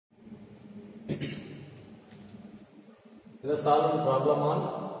Let us solve a problem on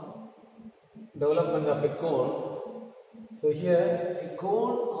development of a cone. So here a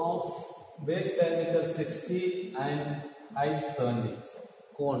cone of base diameter 60 and height 70.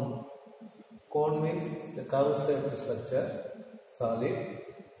 So cone means it's a curve shaped structure, solid.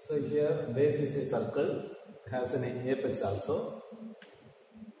 So here base is a circle, has an apex also.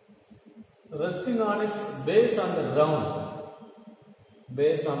 Resting on its base on the ground.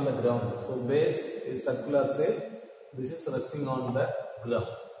 Base on the ground. So base is circular shape. This is resting on the ground.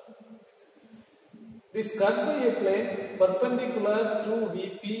 It is cut by a plane perpendicular to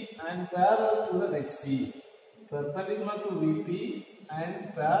VP and parallel to the HP. Perpendicular to VP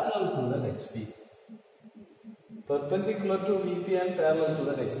and parallel to the HP. Perpendicular to VP and parallel to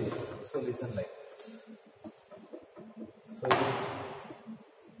the HP. So listen like this.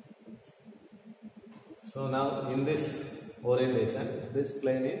 So now in this orientation, this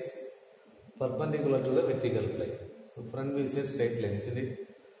plane is perpendicular to the vertical plane. So front view is a straight line, isn't it?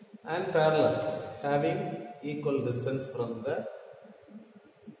 And parallel, having equal distance from the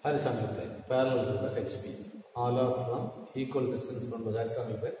horizontal plane, parallel to the HP. All are from equal distance from the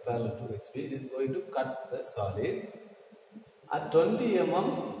horizontal plane, parallel to HP. It is going to cut the solid at 20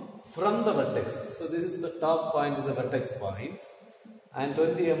 mm from the vertex. So this is the top point, is the vertex point, and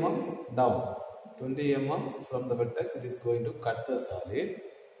 20 mm down. 20 mm from the vertex, it is going to cut the solid.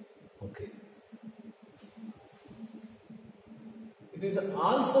 Okay. It is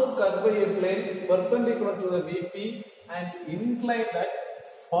also cut by a plane perpendicular to the VP and inclined at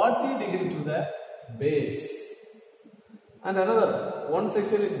 40 degree to the base. And another one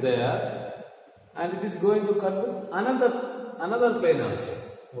section is there, and it is going to cut with another plane also.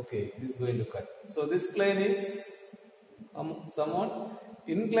 Okay, it is going to cut. So this plane is somewhat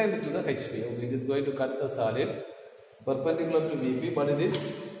inclined to the HP. Okay, it is going to cut the solid perpendicular to VP, but it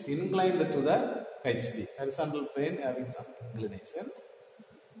is inclined to the HP. Horizontal plane having some inclination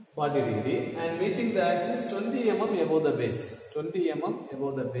 40 degree and meeting the axis 20 mm above the base. 20 mm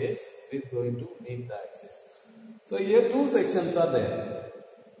above the base is going to meet the axis. So here two sections are there.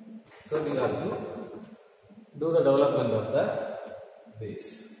 So we have to do the development of the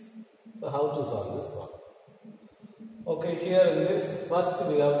base. So how to solve this problem? Okay, here in this, first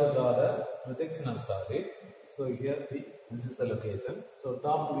we have to draw the projection of solid. So here this is the location. So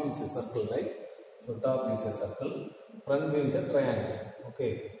top view is a circle, right? So top view is a circle. Front view is a triangle.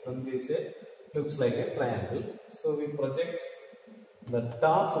 Okay, front view is looks like a triangle. So we project the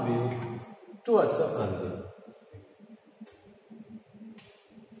top view towards the front view.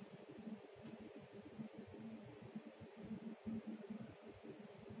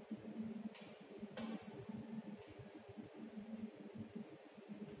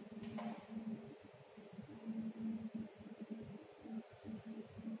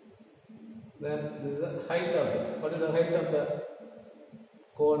 Then this is the height of the, what is the height of the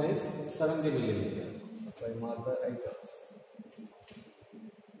cone is 70 millimeter. So I mark the height also.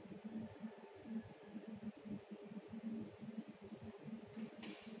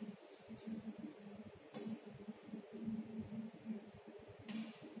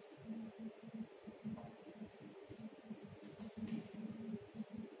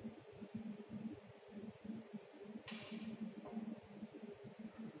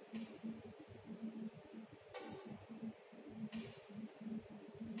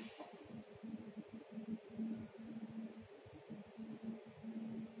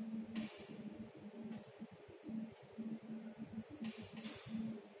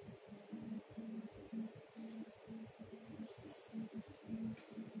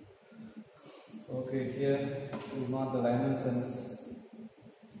 Okay, here we mark the dimensions.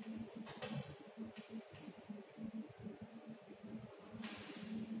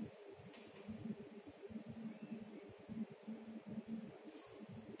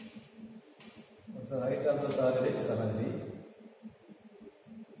 The height of the solid is 70.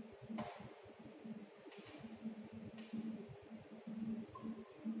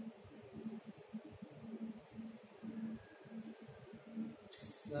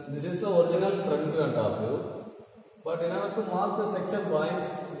 This is the original front view and top view, but in order to mark the section points,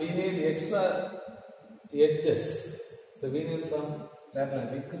 we need extra edges. So we need some data.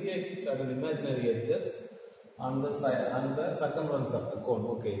 We create certain imaginary edges on the side, on the circumference of the cone.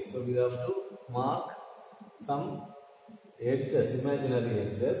 Okay, so we have to mark some edges, imaginary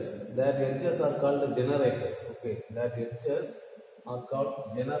edges. That edges are called generators. Okay, that edges are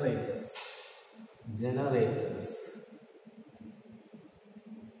called generators.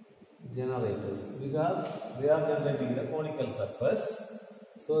 Generators, because they are generating the conical surface.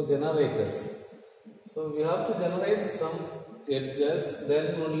 So generators. So we have to generate some edges,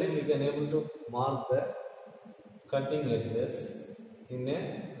 then only we can able to mark the cutting edges in a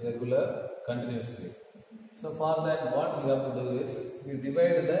regular continuous way. So for that, what we have to do is we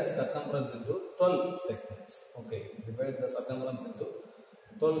divide the circumference into 12 segments. Okay, divide the circumference into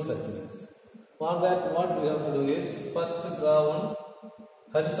 12 segments. For that, what we have to do is first draw one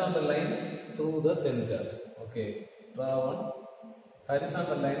horizontal line through the center. Okay, draw one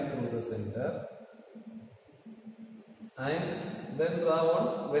horizontal line through the center, and then draw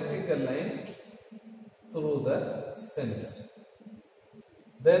one vertical line through the center.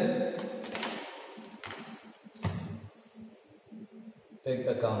 Then take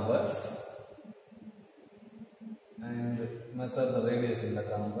the compass and measure the radius in the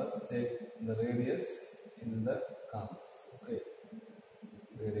compass. Take the radius in the compass. Okay,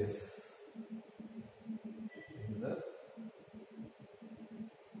 radius in the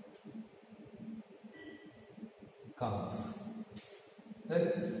compass.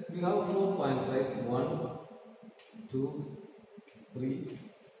 Then we have 4 points, right? 1, 2, 3,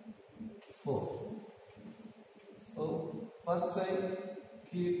 4. So first I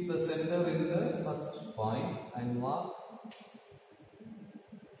keep the center in the first point and mark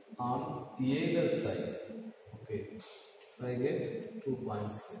on either side. Okay, so I get 2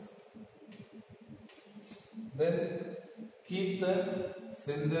 points here. Then keep the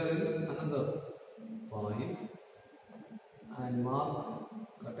center in another point and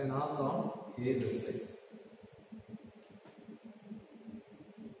cut an arc on either side.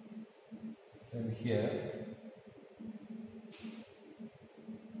 Then here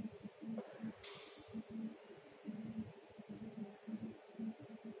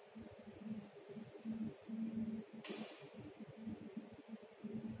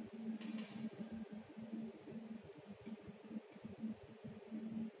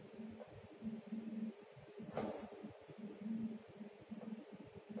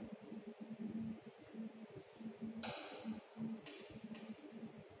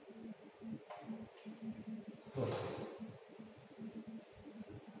so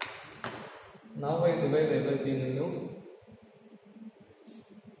now I divide everything into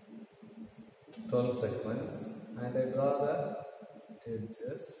 12 segments and I draw the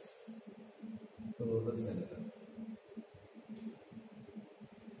edges through the center.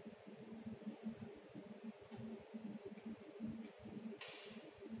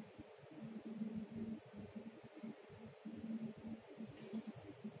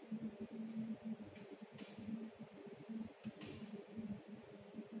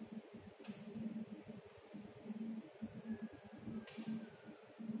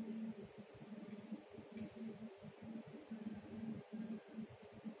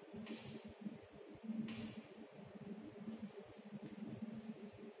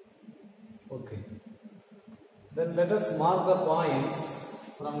 Okay, then let us mark the points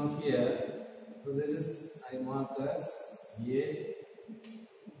from here. So this is I mark as A,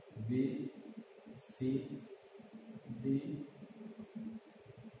 B, C, D,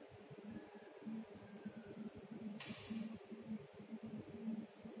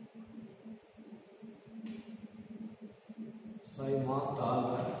 so I marked all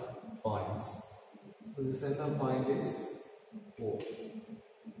the points. So the center point is O.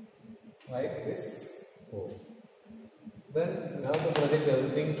 Right, this O. Then we have to project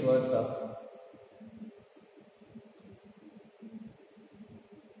everything towards up.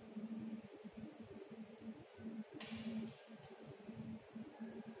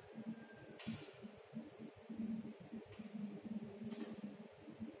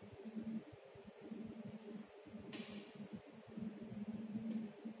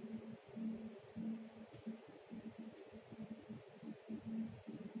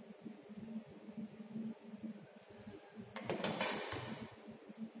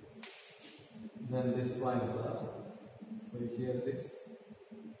 Then these points are, so here it is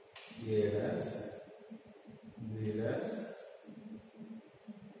A dash, B dash,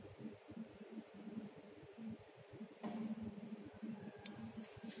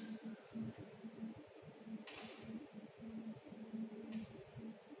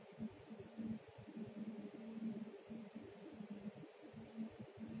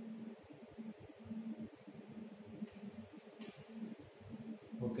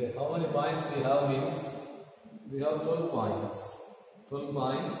 okay, how many points we have means we have 12 points. 12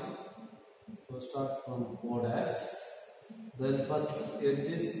 points. So start from O dash. Then first edge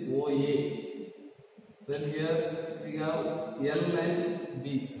is OA. Then here we have L and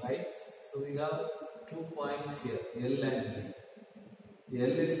B, right? So we have 2 points here, L and B.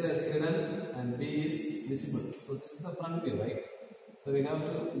 L is hidden and B is visible. So this is a front view, right? So we have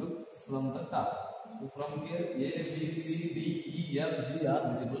to look from the top. So from here A, B, C, D, E, F, G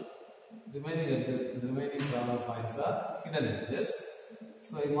are visible. remaining edges, remaining corner points are hidden edges.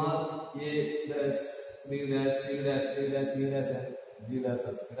 So I mark A dash, B dash, C dash, D dash, E dash, and G dash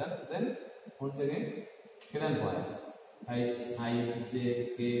as hidden. Then once again hidden points H, I, J,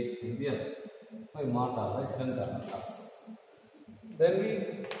 K, and the other. So I mark all the hidden corners also. Then we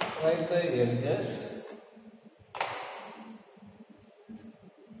write the edges.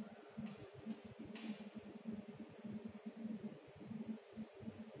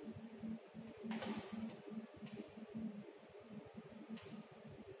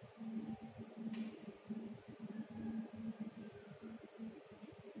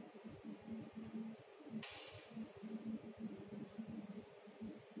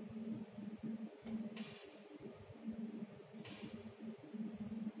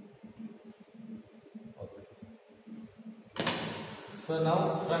 So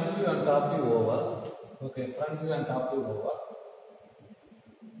now front view and top view over. Okay, front view and top view over.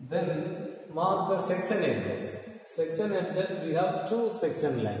 Then mark the section edges. Section edges, we have two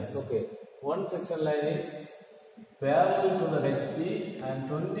section lines. Okay, one section line is parallel to the HP and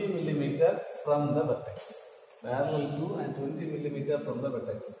 20 millimeter from the vertex. Parallel to and 20 millimeter from the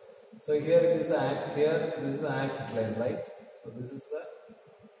vertex. So here it is the here this is the axis line, right? So this is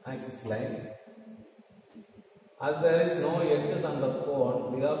the axis line. As there is no edges on the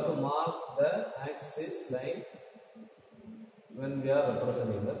cone, we have to mark the axis line when we are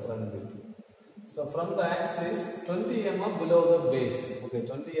representing the front view. So from the axis, 20 mm below the base. Okay,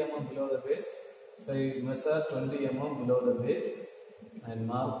 20 mm below the base. So you measure 20 mm below the base and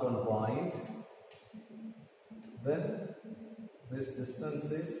mark one point. Then this distance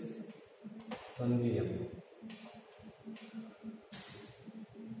is 20 mm.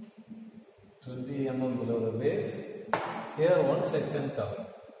 20 mm below the base. Here one section cover.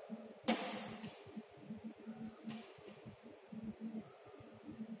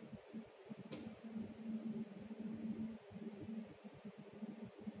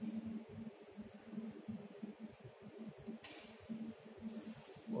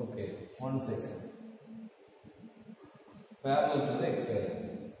 Okay, one section parallel to the XY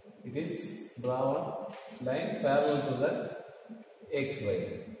line. It is drawn line parallel to the XY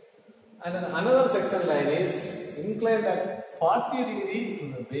line. And then another section line is inclined at 40 degree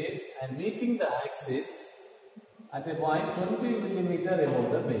to the base and meeting the axis at a point 20 millimeter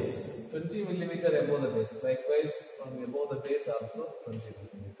above the base. 20 millimeter above the base. Likewise, from above the base also 20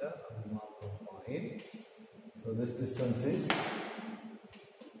 millimeter. I will mark one point. So this distance is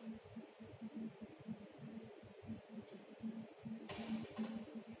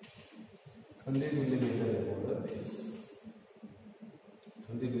 20 millimeter above the base.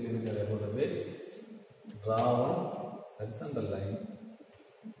 20 millimeter above the base. Draw one horizontal line.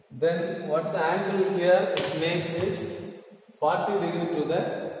 Then what's the angle here? It makes is 40 degree to the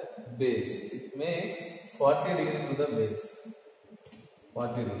base. It makes 40 degree to the base.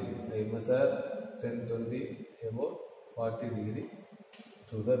 40 degree. I measure 10, 20 above 40 degree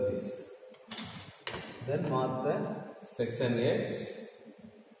to the base. Then mark the section edge.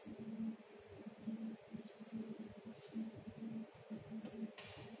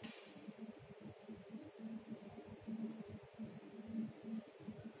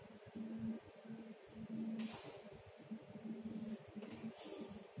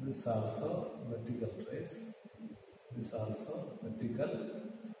 This also vertical trace. This also vertical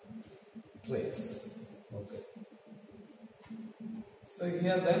trace. Okay. So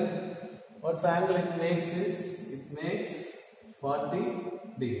here then, what's the angle it makes is, it makes 40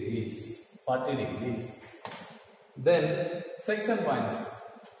 degrees. 40 degrees. Then section points.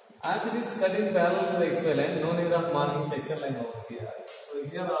 As it is cutting parallel to the XY line, no need of marking section line over here. So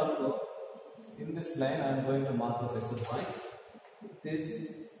here also, in this line, I am going to mark the section point. It is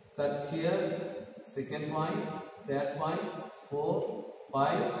cut here, second point, third point, 4,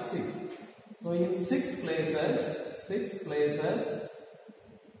 5, 6. So in 6 places,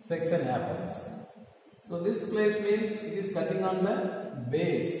 section happens. So this place means it is cutting on the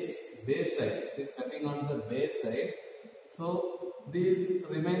base side. It is cutting on the base side. So these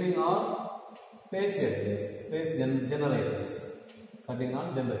remaining are face edges, face generators, cutting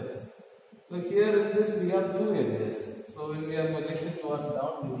on generators. So here in this we have two edges. So when we are projected towards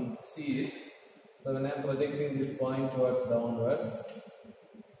down, we will see it. So when I am projecting this point towards downwards,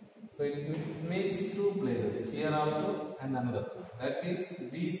 so it makes two places, here also and another. That means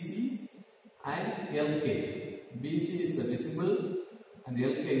BC and LK. BC is the visible and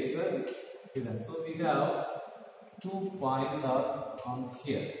LK is the hidden. So we have 2 points are on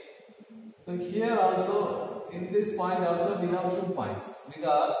here. So here also, in this point also we have 2 points,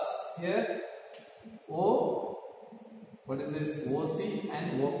 because here O What is this? OC and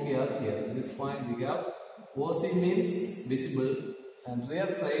OK are here. In this point we have OC means visible and rear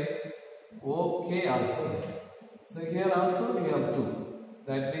side OK also there. So here also we have two.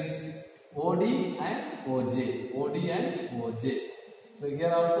 That means OD and OJ. OD and OJ. So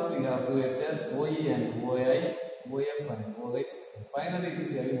here also we have two edges OE and OI, OF and OH. Finally it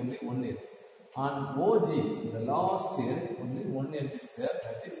is having only one edge. On OG, the last edge, only one edge is there,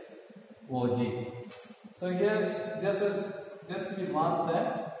 that is OG. So here just we mark the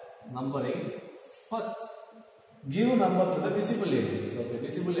numbering. First give number to the visible edges. Okay,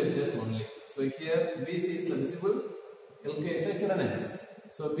 visible edges only. So here BC is the visible, LK is the hidden edge.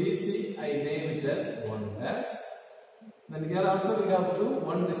 So BC I name it as 1 dash. Then here also we have two,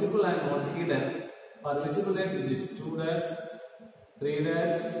 one visible and one hidden. For visible edge it is 2 dash, 3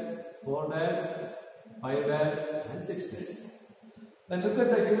 dash, 4 dash, 5 dash and 6 dash. Then look at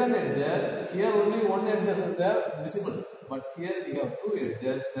the hidden edges. Here only one edges is there visible, but here we have two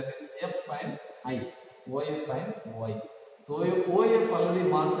edges, that is F and I, OF and Y. So OF already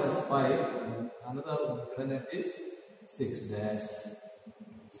marked as 5, and another hidden edge is 6 dash,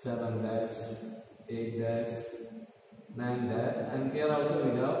 7 dash, 8 dash, 9 dash, and here also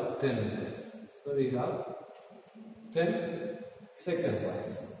we have 10 dash. So we have 10 section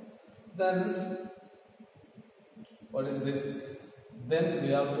points. Then what is this? Then we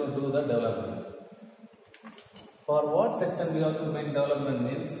have to do the development. For what section we have to make development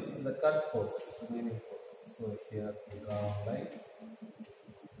means the cut portion, remaining portion. So here we draw a line,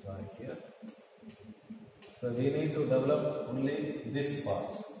 draw here. So we need to develop only this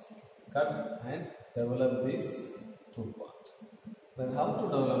part, cut and develop these two parts. Then how to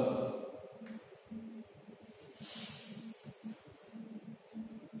develop?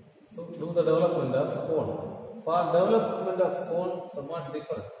 So do the development of cone. For development of cone, somewhat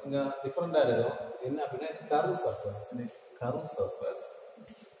different. Different curved surface. Curved surface.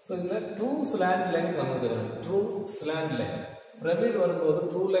 So this true slant length. True slant length. Pyramid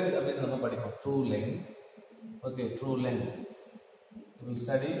varumbodhu true length appadina nama padipom. True length. Okay, true length. We will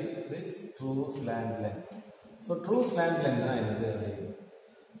study this true slant length. So true slant length na enadhu?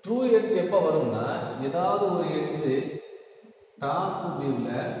 True edge eppa varumna edavadhu oru edge top view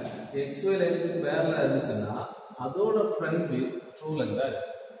la XY line ku parallel irundhuchuna adoda front view true length ah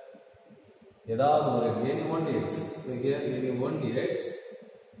irukku. Edavadhu oru edge, any one edge. So here any one edge.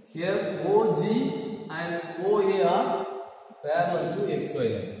 Here OG and OA are parallel to XY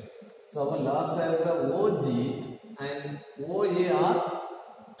line. So our last diagram OG and OA are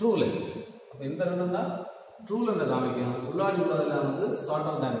true length. அப்ப இந்த ரெண்டும் தான் true length காமிக்கும். உள்ளாடி உள்ளதெல்லாம் வந்து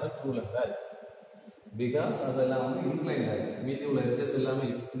shorter than the true length ஆ இருக்கு. Because அதெல்லாம் வந்து inclined ஆ இருக்கு. மீதி உள்ள edges எல்லாமே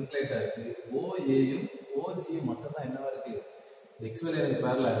inclined ஆ இருக்கு. OA யும் OG மட்டும் தான் என்னவா இருக்கு? XY line க்கு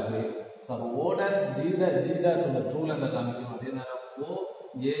parallel இருக்கு. So O dash G dash உள்ள true length காமிக்கும். அதே நேரம் O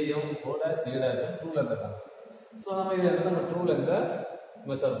A யும் O dash A dash true length காமிக்கும். So நம்ம இத எடுத்து நம்ம true length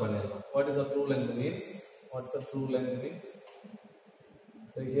measure பண்ணிடலாம். What is the true length means? What's the true length means?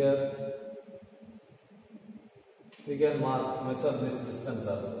 So here we can measure this distance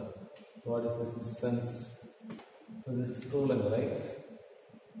also. So what is this distance? So this is true length, right?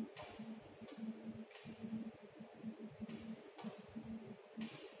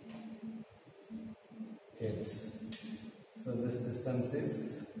 Yes. So this distance is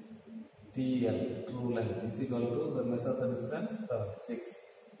TL, true length, is equal to the measure the distance 6.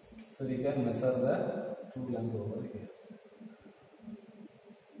 So we can measure the true length over here.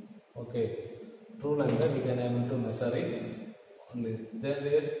 Okay, true length we can able to measure it only. Then we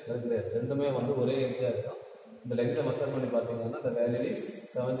get there. ரெண்டுமே வந்து ஒரே எட்ஜா இருக்கும். இந்த length measure பண்ணி பாத்தீங்கன்னா the value is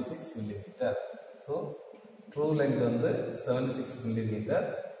 76 mm. So true length வந்து 76 mm.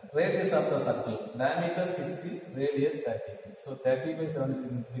 Radius of the circle, diameter 60, radius 30. So 30 by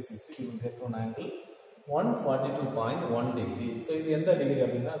 76 into 360, you will get one angle 142.1 degree. So இது எந்த டிகிரி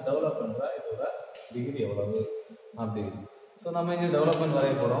அப்படின்னா டெவலப் பண்ற இதோட டிகிரி எவ்வளவு அப்படி. ஸோ நம்ம இங்கே டெவலப்மெண்ட்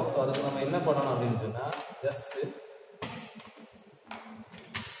வரைய போகிறோம். ஸோ அதுக்கு நம்ம என்ன பண்ணணும் அப்படின்னு சொன்னால் ஜஸ்ட்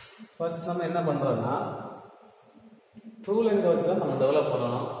ஃபர்ஸ்ட் நம்ம என்ன பண்ணுறோம்னா ட்ரூ லெங்த் வச்சு தான் நம்ம டெவலப்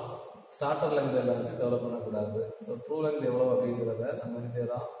பண்ணணும். ஷார்ட்டர் லெங்த் எல்லாம் வச்சு டெவலப் பண்ணக்கூடாது. ஸோ ட்ரூ லெங்த் எவ்வளோ அப்படிங்கிறத நம்ம என்ன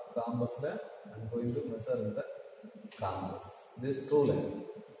செய்யறோம், காம்பஸில் I'm going to measure in the compass this true length.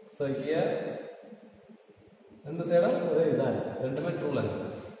 So here ரெண்டு சைடும் ஒரே இதாக இருக்குது, ரெண்டுமே ட்ரூ லெங்த்.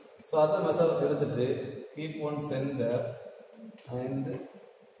 ஸோ அதை மெஷர் எடுத்துட்டு keep one center and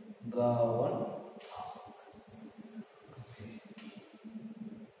draw one arc. Okay.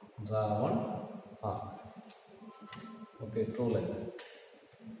 Draw one arc. Okay, true length.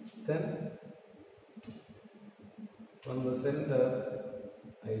 Then from the center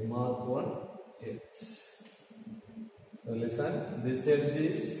I mark one edge. So listen, this edge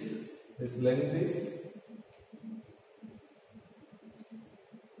is, this length is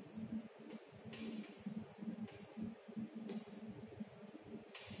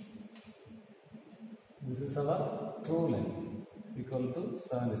this is our true length. It's equal to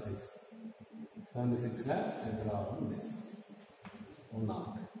 76. 76 la I draw on this one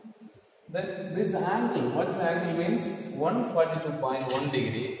arc. Then this angle, what is angle means? 142.1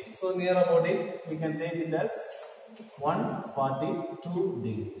 degree. So near about it, we can take it as 142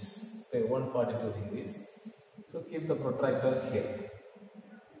 degrees. Okay, 142 degrees. So keep the protractor here.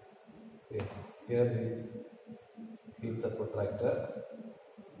 Okay, here we keep the protractor.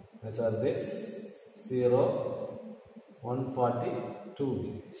 Measure this 142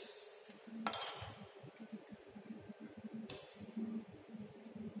 degrees.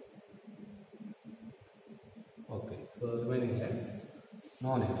 Okay, so remaining length,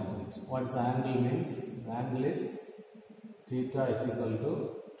 no need to put. What is the angle means? The angle is theta is equal to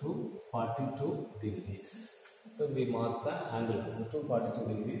 242 degrees. So we mark the angle. So 242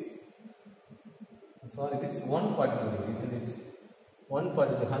 degrees. Sorry, it is 142 degrees, isn't it?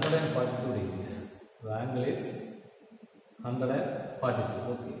 142 degrees. The angle is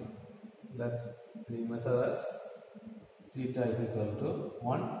 142. Okay. That we measure as theta is equal to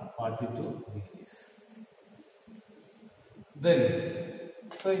 142 degrees. Then,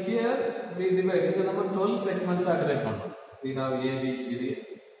 so here we divide. In the number 12 segments are divided. We have A, B, C, D,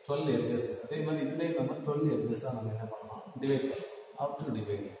 12 edges. Then, we number 12 edges are divide. How to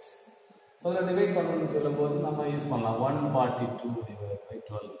divide it? So, the divide we use 142 divided by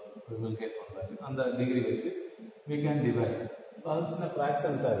 12. We will get one value. And the degree which we can divide. So, that's a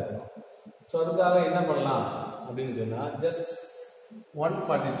fraction. So, just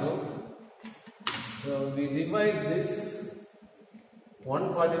 142. So, we divide this.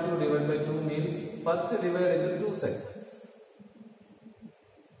 142 divided by 2 means first divide into 2 segments.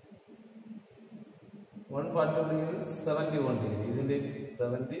 142 means 71 degree, isn't it?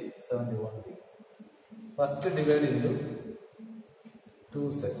 71 degree. First divide into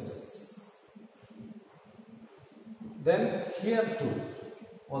 2 segments. Then here 2.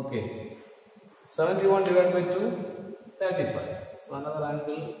 Okay. 71 divided by 2, 35. So another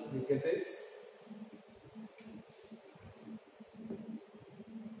angle we get is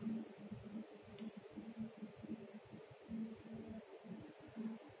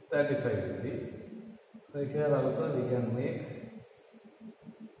 35 degree. So here also we can make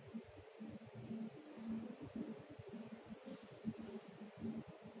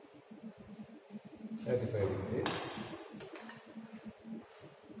 35 degrees.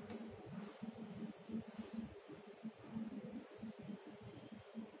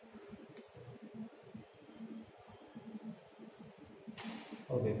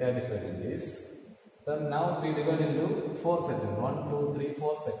 Okay, 35 degrees. Then now we divide into 4 segments. 1, 2, 3,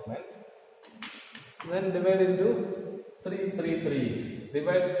 4 segments. Then divide into 3, 3, 3.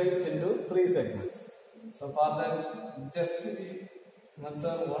 Divide this into 3 segments. So for that, just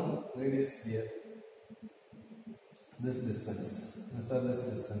measure one radius here. This distance. Measure this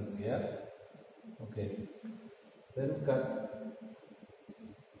distance here. Okay. Then cut.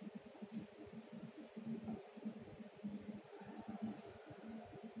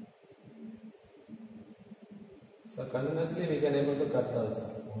 So continuously we can able to cut also.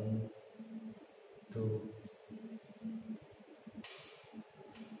 1, 2.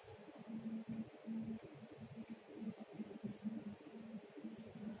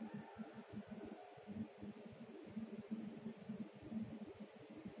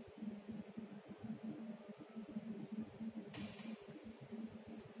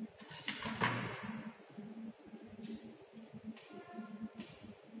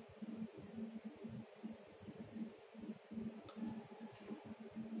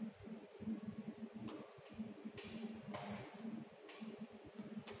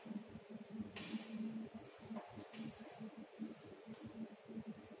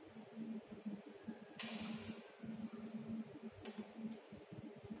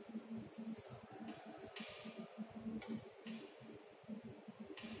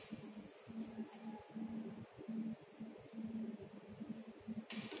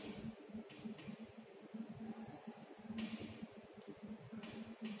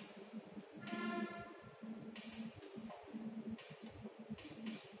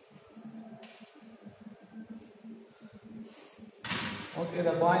 Okay,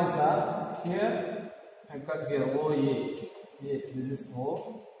 the points are here. I cut here O, A. This is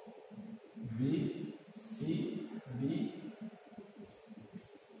O, B, C, D,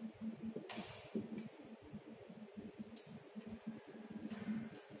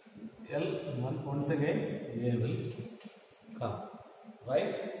 L. Once again, A will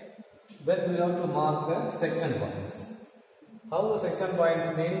Then we have to mark the section points. How the section points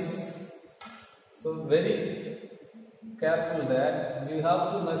means? So very careful that we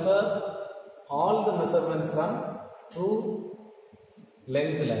have to measure all the measurement from true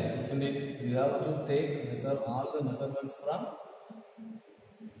length line, isn't it? We have to measure all the measurements from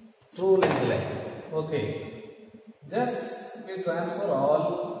true length line. Okay. Just we transfer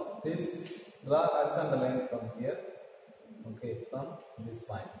all this, draw horizontal line from here. Okay, from this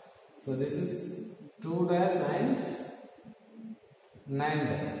point. So this is 2 dash and 9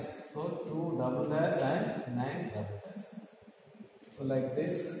 dash. So 2 double dash and 9 double dash. So like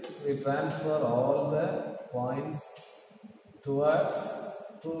this, we transfer all the points towards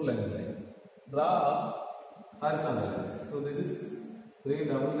true length line. Draw horizontal lines. So this is 3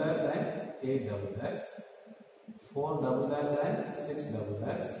 double dash and 8 double dash, 4 double dash and 6 double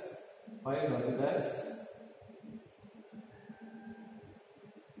dash, 5 double dash,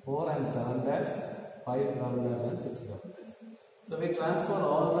 4 and 7 dash, 5 double dash and 6 double dash. So we transfer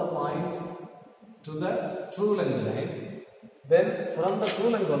all the points to the true length line. Then from the true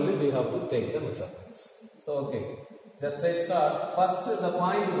length only we have to take the measurement. So okay, just I start. First the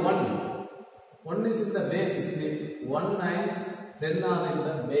point 1. 1 is in the base, isn't it? 1 and 10 are in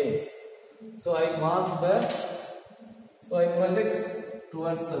the base. So I mark so I project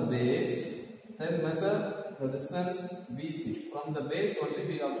towards the base, then measure the distance BC. From the base only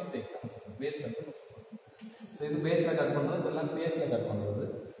we have to take the measurement. Base measurement. So in the base la cut பண்றது base la cut பண்றது.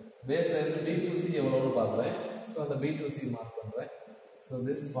 Base la இருந்து B2C எவ்வளவுன்னு பார்க்கறேன். So அந்த B2C mark பண்றேன். So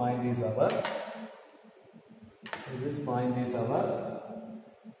this point is our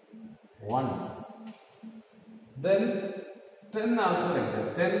 1. Then 10 also like that.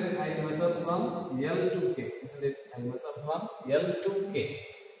 10 I measure from L to K, isn't it? I measure from L to K.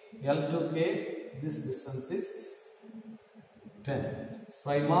 L to K, this distance is 10. So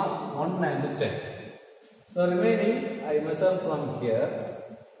I mark 1 and 10. So remaining I measure from here.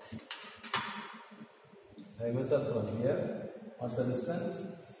 What's the distance?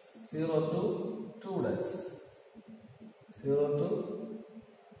 0 to 2 dash. 0 to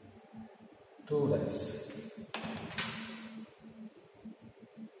 2 dash.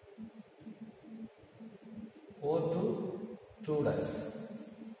 4 to 2 dash.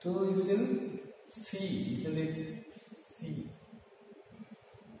 2 is in C, isn't it? C.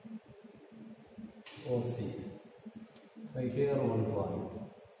 Or C. So here 1 point.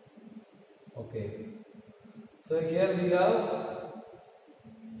 Okay. So here we have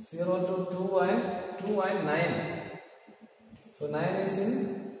 0 to 2 and 9. So 9 is in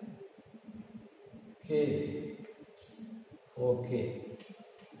K. Okay.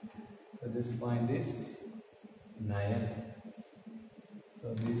 So this point is 9. So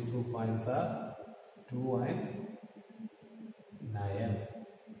these 2 points are 2 and 9.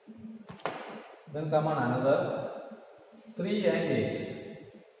 Then come on another 3 and 8.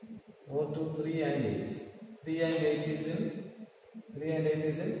 4 to 3 and 8. 3 and 8 is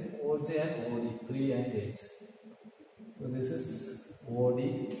in OJ and OD. 3 and 8. So this is OD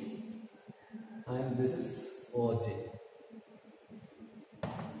and this is OJ.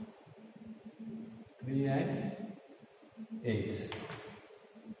 3 and 8.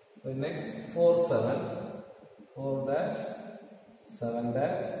 The next 4 dash 7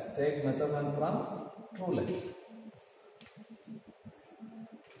 dash, take measurement from true length.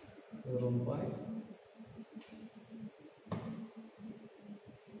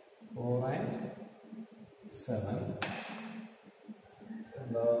 0.4 and 7. And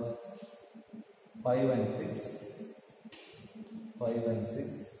last 5 and 6. 5 and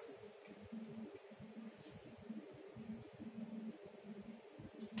 6.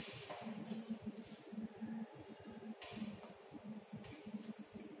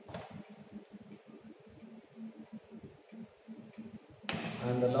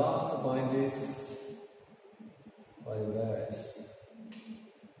 And the last point is 5 dash,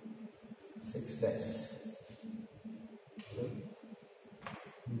 6 dash. Okay.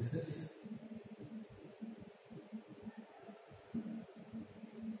 This is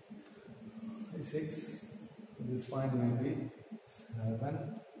 6. This point may be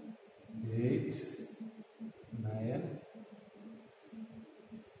 7, 8, 9.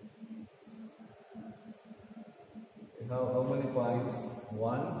 We have how many points?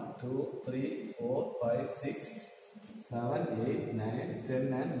 1, 2, 3, 4, 5, 6, 7, 8, 9,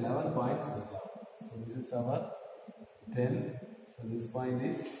 10 and 11 points we have. So this is our 10. So this point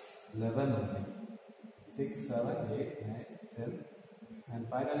is 11 only. 6, 7, 8, 9, 10. And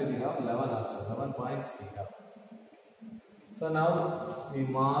finally we have 11 also. 11 points we have. So now we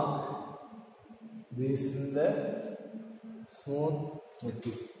mark this in the smooth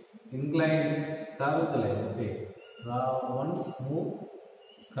inclined curved line. Okay, draw one smooth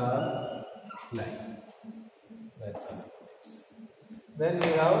curved line. That's all. Then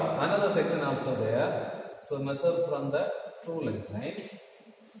we have another section also there. So measure from the true length line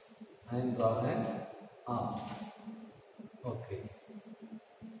and draw an arm. Okay.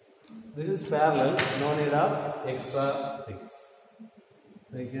 This is parallel, no need of extra things.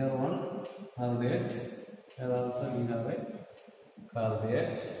 So here one curved edge, here also we have a curved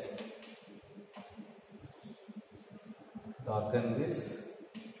edge. Darken this.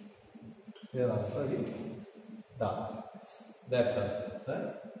 Here also we darken this. That's all.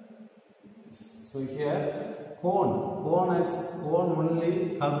 Right? So here cone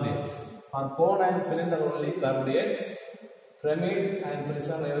only curved edge, or cone and cylinder only curved edge. Pyramid and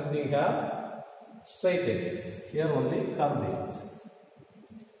prism everything have straight edges. Here only curved edge.